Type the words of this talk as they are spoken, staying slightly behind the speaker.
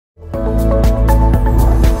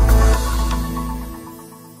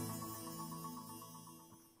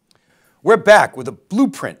We're back with a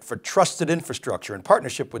blueprint for trusted infrastructure in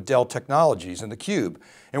partnership with Dell Technologies and theCUBE.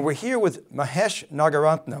 And we're here with Mahesh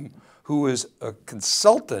Nagarathnam, who is a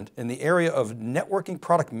consultant in the area of networking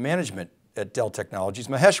product management at Dell Technologies.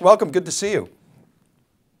 Mahesh, welcome, good to see you.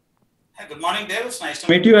 Hey, good morning, Dave. It's nice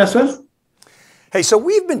to meet you as well. Hey, so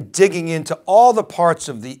we've been digging into all the parts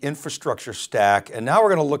of the infrastructure stack, and now we're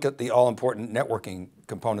going to look at the all-important networking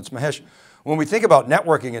components. Mahesh, when we think about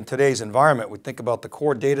networking in today's environment, we think about the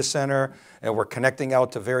core data center, and we're connecting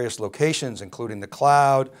out to various locations, including the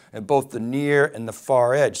cloud, and both the near and the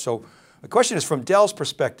far edge. So the question is, from Dell's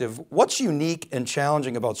perspective, what's unique and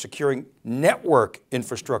challenging about securing network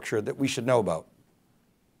infrastructure that we should know about?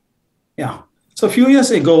 Yeah, so a few years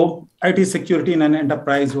ago, IT security in an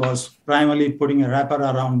enterprise was primarily putting a wrapper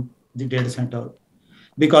around the data center,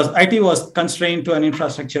 because IT was constrained to an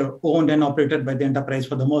infrastructure owned and operated by the enterprise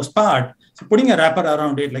for the most part. So putting a wrapper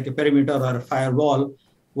around it, like a perimeter or a firewall,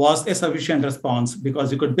 was a sufficient response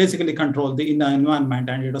because you could basically control the inner environment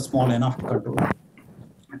and it was small enough to control.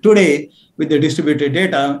 Today, with the distributed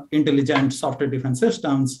data, intelligent software-defined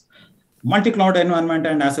systems, multi-cloud environment,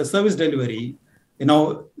 and as a service delivery,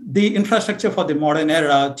 the infrastructure for the modern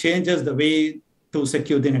era changes the way to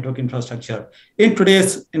secure the network infrastructure. In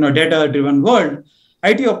today's data-driven world,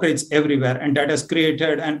 IT operates everywhere and data is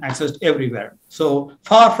created and accessed everywhere. So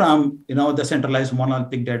far from the centralized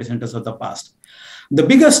monolithic data centers of the past. The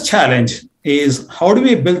biggest challenge is how do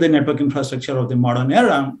we build the network infrastructure of the modern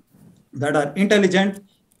era that are intelligent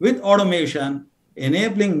with automation,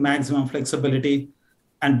 enabling maximum flexibility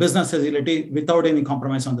and business agility without any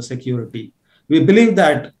compromise on the security. We believe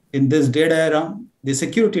that in this data era, the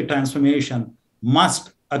security transformation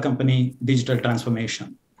must accompany digital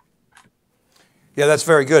transformation. Yeah, that's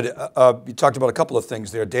very good. You talked about a couple of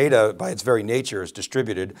things there. Data, by its very nature, is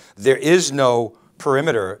distributed. There is no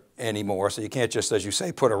perimeter anymore, so you can't just, as you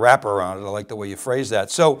say, put a wrapper around it. I like the way you phrase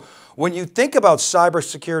that. So when you think about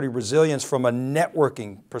cybersecurity resilience from a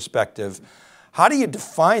networking perspective, how do you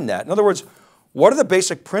define that? In other words, what are the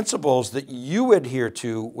basic principles that you adhere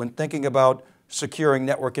to when thinking about securing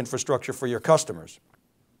network infrastructure for your customers?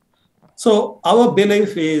 So our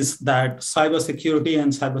belief is that cybersecurity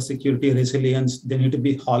and cybersecurity resilience, they need to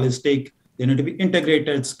be holistic, they need to be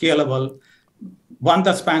integrated, scalable, one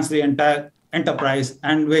that spans the entire enterprise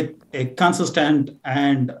and with a consistent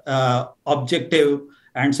and objective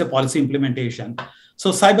and policy implementation.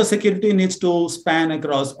 So cybersecurity needs to span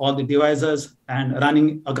across all the devices and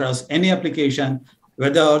running across any application,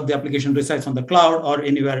 whether the application resides on the cloud or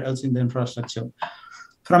anywhere else in the infrastructure.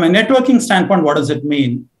 From a networking standpoint, what does it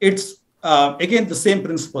mean? It's again, the same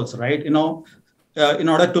principles, right? In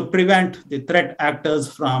order to prevent the threat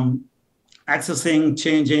actors from accessing,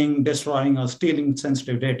 changing, destroying, or stealing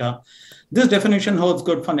sensitive data, this definition holds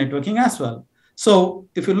good for networking as well. So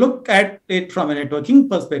if you look at it from a networking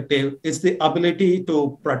perspective, it's the ability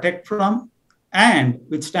to protect from and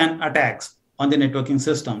withstand attacks on the networking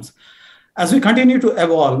systems. As we continue to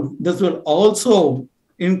evolve, this will also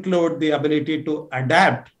include the ability to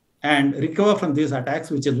adapt and recover from these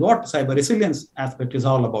attacks, which is what cyber resilience aspect is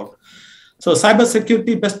all about. So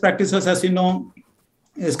cybersecurity best practices, as you know,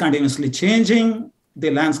 is continuously changing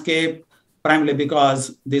the landscape, primarily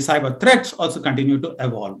because the cyber threats also continue to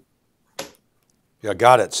evolve. Yeah,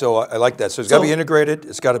 got it. So I like that. So it's got to be integrated,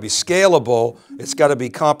 it's got to be scalable, it's got to be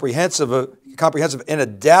comprehensive and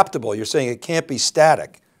adaptable. You're saying it can't be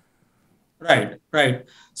static. Right, right.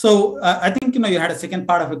 So I think, you had a second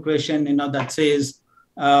part of a question, that says,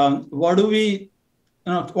 what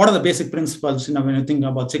are the basic principles, when you think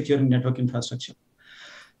about securing network infrastructure?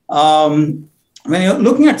 When you're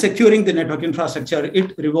looking at securing the network infrastructure,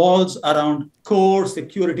 it revolves around core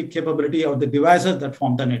security capability of the devices that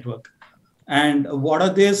form the network. And what are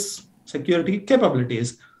these security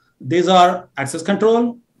capabilities? These are access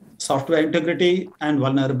control, software integrity, and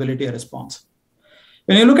vulnerability response.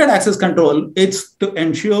 When you look at access control, it's to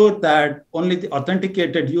ensure that only the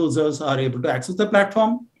authenticated users are able to access the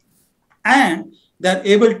platform, and they're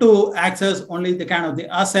able to access only the kind of the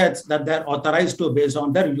assets that they're authorized to based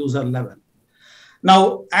on their user level.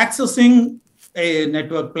 Now, accessing a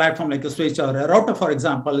network platform like a switch or a router, for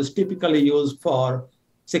example, is typically used for,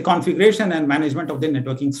 say, configuration and management of the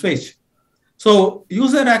networking switch. So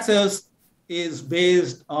user access is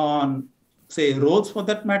based on, say, roles for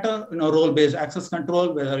that matter, role-based access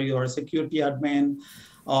control, whether you're a security admin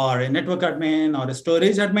or a network admin or a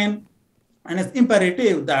storage admin. And it's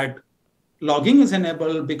imperative that logging is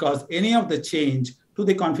enabled because any of the change to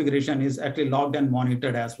the configuration is actually logged and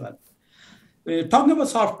monitored as well. Talking about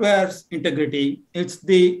software integrity, it's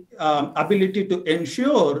the ability to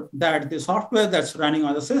ensure that the software that's running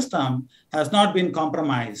on the system has not been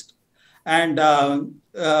compromised. And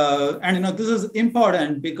this is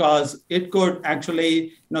important because it could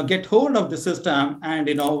actually get hold of the system, and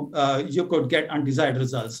you could get undesired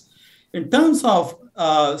results. In terms of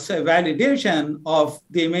say validation of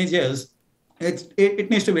the images, it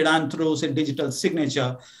needs to be done through say digital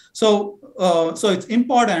signature. So it's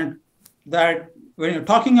important that when you're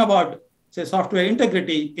talking about say software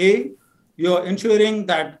integrity, you're ensuring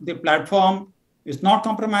that the platform is not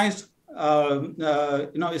compromised.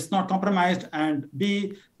 It's not compromised, and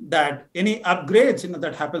B, that any upgrades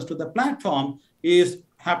that happens to the platform is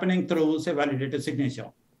happening through say validated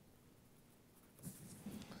signature.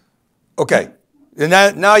 Okay,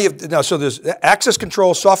 and so there's access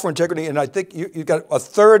control, software integrity, and I think you got a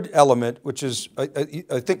third element, which is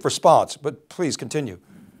I think response. But please continue.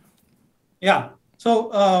 Yeah. So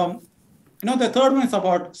the third one is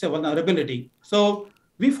about say vulnerability. So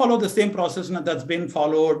we follow the same process that's been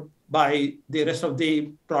followed by the rest of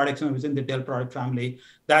the products within the Dell product family.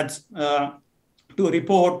 That's to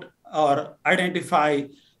report or identify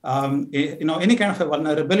any kind of a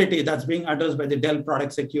vulnerability that's being addressed by the Dell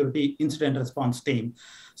product security incident response team.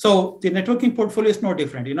 So the networking portfolio is no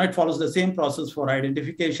different. It follows the same process for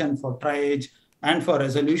identification, for triage, and for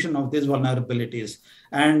resolution of these vulnerabilities.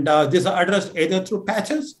 And these are addressed either through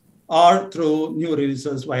patches or through new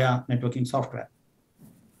releases via networking software.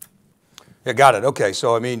 Yeah, got it. Okay,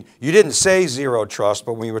 so I mean, you didn't say zero trust,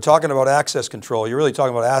 but when you were talking about access control, you're really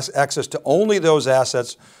talking about access to only those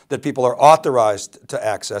assets that people are authorized to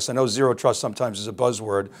access. I know zero trust sometimes is a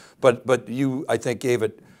buzzword, but you, I think, gave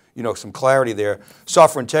it some clarity there.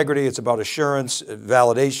 Software integrity, it's about assurance,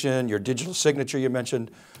 validation, your digital signature you mentioned,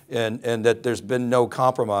 and that there's been no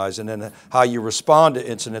compromise, and then how you respond to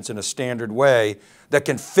incidents in a standard way that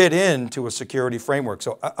can fit into a security framework.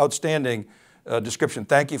 So outstanding description,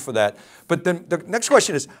 thank you for that. But then the next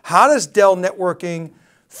question is, how does Dell networking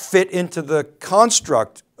fit into the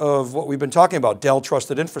construct of what we've been talking about, Dell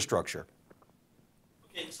Trusted Infrastructure?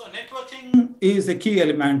 Okay, so networking is a key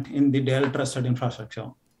element in the Dell Trusted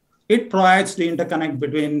Infrastructure. It provides the interconnect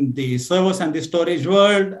between the servers and the storage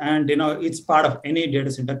world, and it's part of any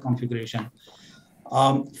data center configuration.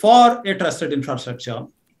 For a trusted infrastructure,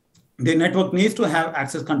 the network needs to have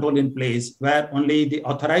access control in place where only the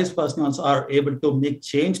authorized personnel are able to make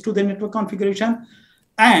change to the network configuration,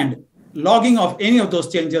 and logging of any of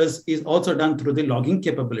those changes is also done through the logging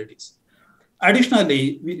capabilities.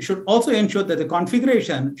 Additionally, we should also ensure that the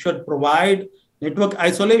configuration should provide network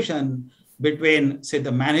isolation between, say,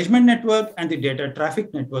 the management network and the data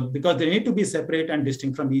traffic network, because they need to be separate and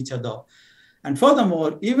distinct from each other. And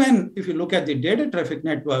furthermore, even if you look at the data traffic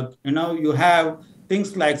network, you have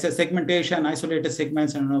things like say segmentation, isolated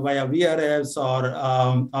segments via VRFs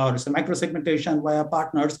or some micro segmentation via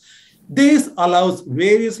partners. This allows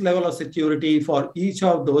various levels of security for each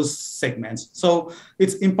of those segments. So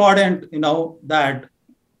it's important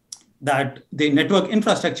that the network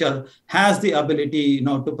infrastructure has the ability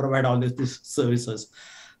to provide all these services.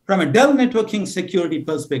 From a Dell networking security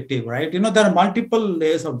perspective, right, there are multiple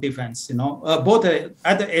layers of defense, both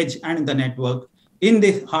at the edge and in the network, in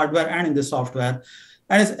the hardware and in the software.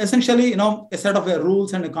 And it's essentially, a set of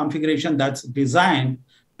rules and a configuration that's designed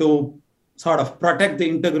to sort of protect the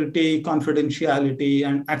integrity, confidentiality,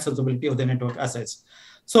 and accessibility of the network assets.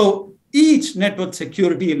 So each network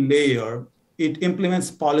security layer, it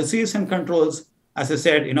implements policies and controls, as I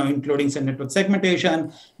said, including say network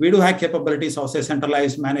segmentation. We do have capabilities of say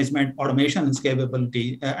centralized management, automation, and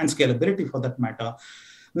scalability for that matter.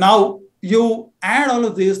 Now, you add all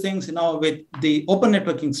of these things, with the open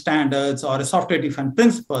networking standards or software-defined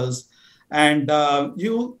principles, and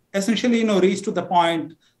you essentially, reach to the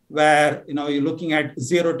point where, you're looking at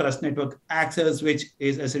zero trust network access, which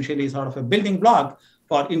is essentially sort of a building block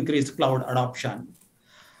for increased cloud adoption.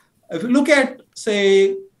 If you look at,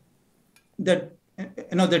 say, the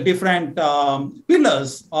different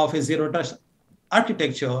pillars of a zero trust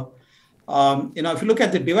architecture, if you look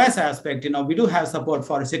at the device aspect, we do have support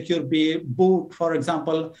for a secure boot, for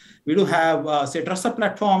example. We do have, say, trusted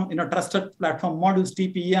platform, trusted platform modules,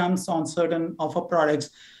 TPMs on certain of our products.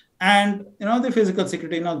 And, the physical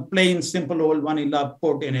security, plain, simple, old vanilla,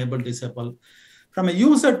 port enabled, disable. From a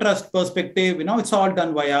user trust perspective, it's all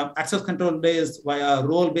done via access control based, via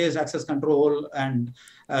role-based access control, and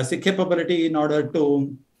say capability in order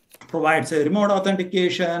to provide, say, remote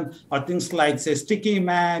authentication or things like, say, sticky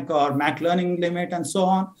MAC or MAC learning limit and so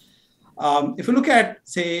on. If you look at,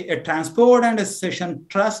 say, a transport and a session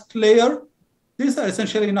trust layer, these are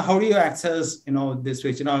essentially, how do you access, this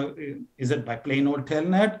switch? Is it by plain old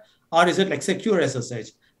telnet, or is it like secure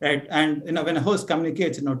SSH, right? And when a host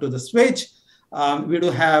communicates, to the switch, We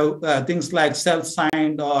do have things like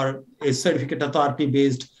self-signed or a certificate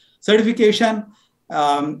authority-based certification.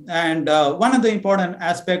 And one of the important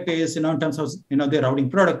aspect is, in terms of, the routing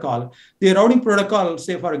protocol. The routing protocol,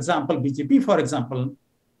 say, for example, BGP, for example,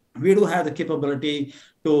 we do have the capability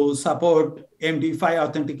to support MD5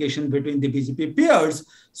 authentication between the BGP peers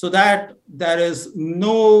so that there is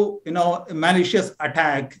no, malicious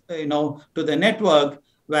attack, to the network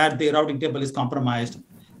where the routing table is compromised.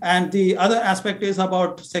 And the other aspect is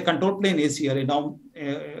about, say, control plane ACL.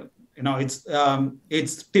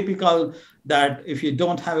 It's typical that if you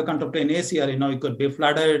don't have a control plane ACL, it could be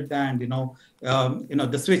flooded, and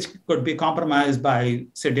the switch could be compromised by,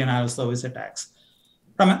 say, denial of service attacks.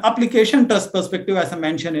 From an application trust perspective, as I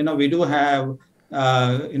mentioned, we do have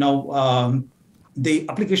the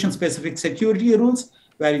application-specific security rules,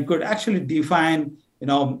 where you could actually define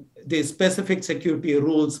the specific security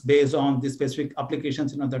rules based on the specific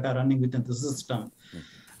applications that are running within the system.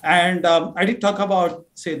 And I did talk about,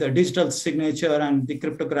 say, the digital signature and the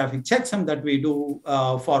cryptographic checksum that we do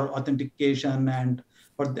for authentication and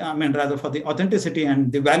for the authenticity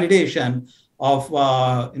and the validation of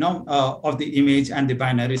the image and the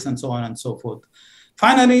binaries and so on and so forth.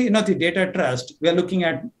 Finally, the data trust, we are looking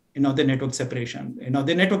at the network separation.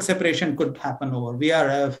 The network separation could happen over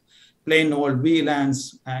VRF, plain old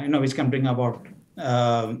VLANs, which can bring about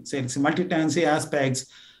say multi-tenancy aspects.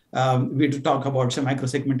 We do talk about some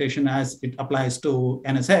micro-segmentation as it applies to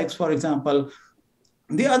NSX, for example.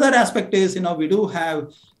 The other aspect is, we do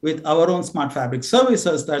have with our own smart fabric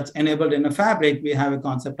services that's enabled in a fabric, we have a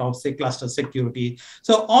concept of, say, cluster security.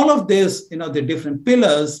 So all of this, the different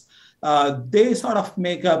pillars, they sort of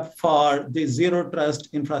make up for the zero trust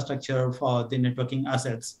infrastructure for the networking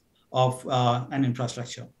assets of an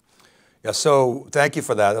infrastructure. Yeah, so thank you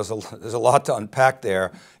for that. There's a lot to unpack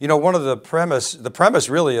there. One of the premise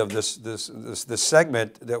really of this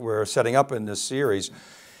segment that we're setting up in this series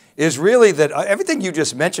is really that everything you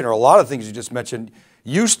just mentioned, or a lot of things you just mentioned,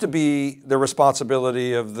 used to be the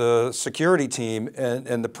responsibility of the security team.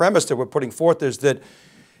 And the premise that we're putting forth is that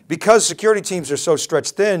because security teams are so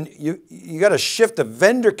stretched thin, you got to shift the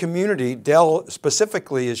vendor community. Dell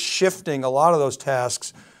specifically is shifting a lot of those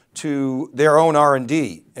tasks to their own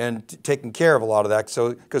R&D and taking care of a lot of that. So,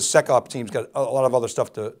 because SecOps teams got a lot of other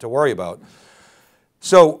stuff to worry about.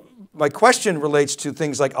 So my question relates to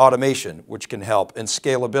things like automation, which can help, and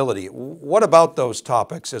scalability. What about those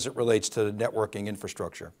topics as it relates to networking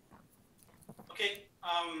infrastructure? Okay,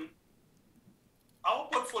 our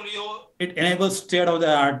portfolio, it enables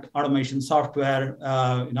state-of-the-art automation software,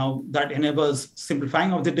 that enables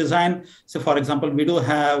simplifying of the design. So, for example, we do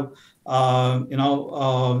have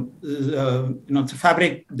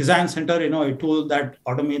Fabric Design Center, a tool that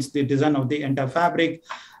automates the design of the entire fabric.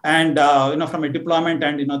 And, from a deployment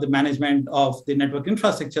and, the management of the network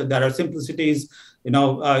infrastructure, there are simplicities,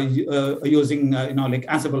 using, like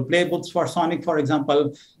Ansible playbooks for Sonic, for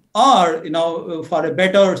example, or, for a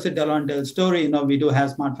better, say, Dell on Dell story, we do have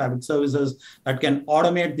smart fabric services that can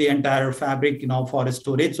automate the entire fabric, for a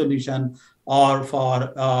storage solution or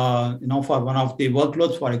for, for one of the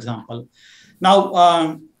workloads, for example.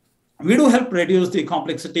 Now, we do help reduce the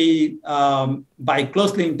complexity by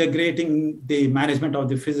closely integrating the management of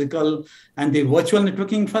the physical and the virtual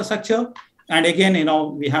networking infrastructure. And again,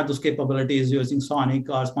 we have those capabilities using Sonic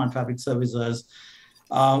or Smart Fabric services.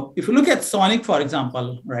 If you look at Sonic, for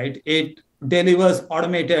example, right, it delivers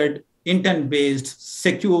automated, intent-based,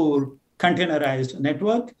 secure, containerized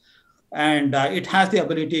network. And it has the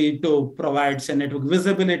ability to provide, say, network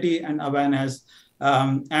visibility and awareness.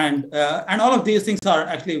 And all of these things are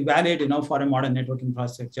actually valid, for a modern network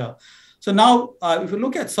infrastructure. So now, if you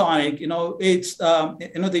look at Sonic, it's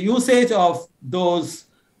the usage of those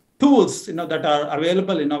tools, that are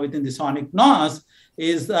available, within the Sonic NOS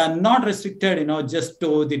is not restricted, just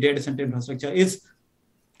to the data center infrastructure.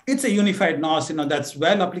 It's a unified NOS, that's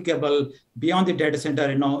well applicable beyond the data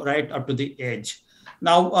center, right up to the edge.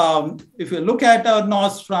 Now, if you look at our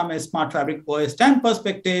NOS from a Smart Fabric OS 10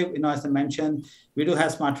 perspective, as I mentioned, we do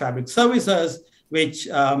have Smart Fabric services, which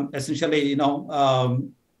essentially,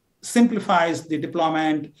 simplifies the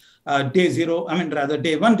deployment,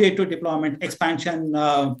 day one, day two deployment, expansion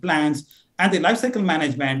plans, and the lifecycle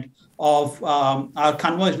management of our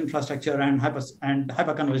converged infrastructure and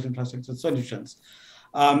hyper-converged infrastructure solutions.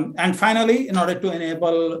 And finally, in order to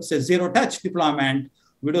enable, say, zero-touch deployment,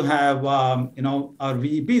 we do have, our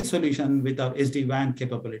VEP solution with our SD-WAN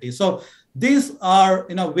capability. So these are,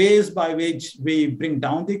 ways by which we bring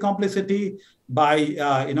down the complexity by,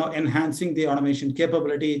 enhancing the automation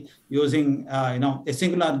capability using, a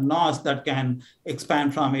singular NOS that can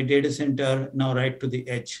expand from a data center, right to the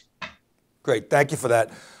edge. Great, thank you for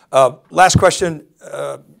that. Last question,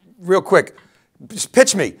 real quick, just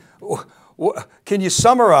pitch me. Can you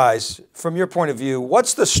summarize from your point of view,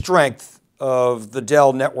 what's the strength of the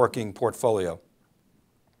Dell networking portfolio?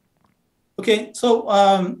 Okay, so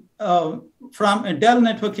from a Dell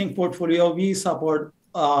networking portfolio, we support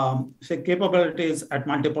capabilities at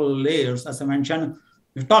multiple layers. As I mentioned,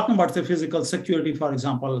 we're talking about the physical security, for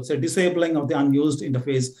example, say disabling of the unused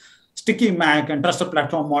interface, sticky MAC and trusted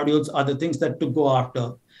platform modules are the things that to go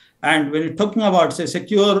after. And when you're talking about, say,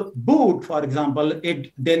 secure boot, for example,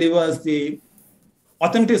 it delivers the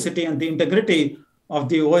authenticity and the integrity of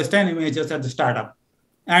the OS 10 images at the startup.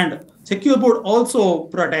 And secure boot also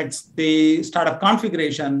protects the startup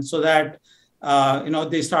configuration so that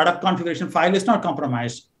the startup configuration file is not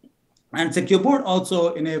compromised. And secure boot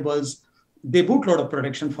also enables the bootloader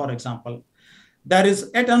protection, for example. There is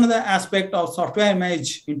yet another aspect of software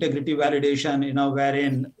image integrity validation,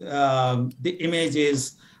 wherein the image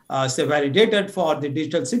is say validated for the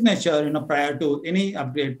digital signature, prior to any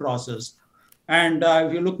upgrade process. And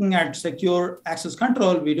if you're looking at secure access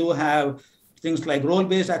control, we do have things like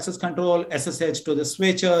role-based access control, SSH to the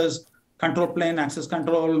switches, control plane access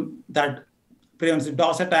control that prevents the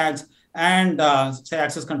DOS attacks, and say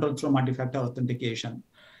access control through multi-factor authentication.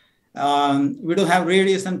 We do have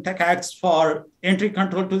radius and TechAX for entry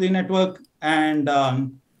control to the network, and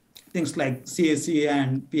things like CAC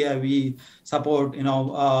and PIV support,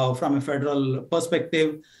 from a federal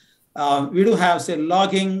perspective. We do have, say,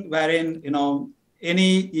 logging, wherein,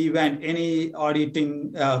 any event, any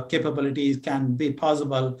auditing capabilities can be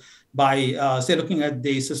possible by, say, looking at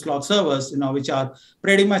the syslog servers, which are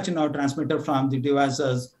pretty much, transmitted from the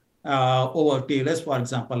devices over TLS, for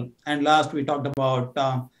example. And last, we talked about,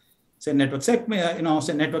 say, network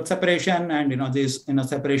separation, and, this,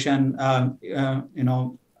 separation,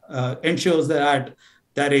 ensures that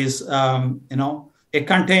there is, a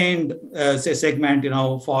contained say segment,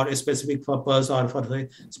 for a specific purpose or for the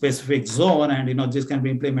specific zone, and this can be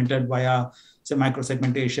implemented via say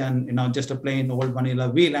microsegmentation, just a plain old vanilla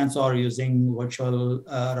VLANs or using virtual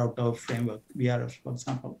router framework, VRF, for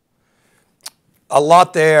example. A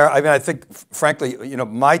lot there. I mean, I think, frankly,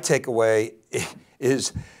 my takeaway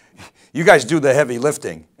is you guys do the heavy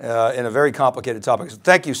lifting in a very complicated topic. So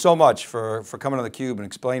thank you so much for coming on theCUBE and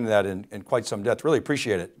explaining that in quite some depth. Really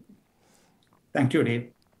appreciate it. Thank you,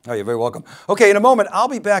 Dave. Oh, you're very welcome. Okay, in a moment, I'll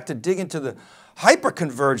be back to dig into the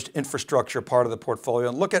hyper-converged infrastructure part of the portfolio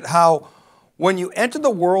and look at how when you enter the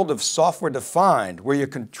world of software-defined, where you're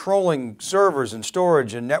controlling servers and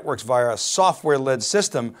storage and networks via a software-led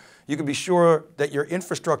system, you can be sure that your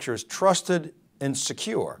infrastructure is trusted and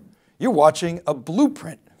secure. You're watching a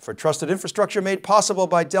blueprint for trusted infrastructure made possible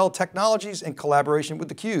by Dell Technologies in collaboration with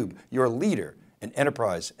theCUBE, your leader in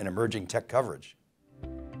enterprise and emerging tech coverage.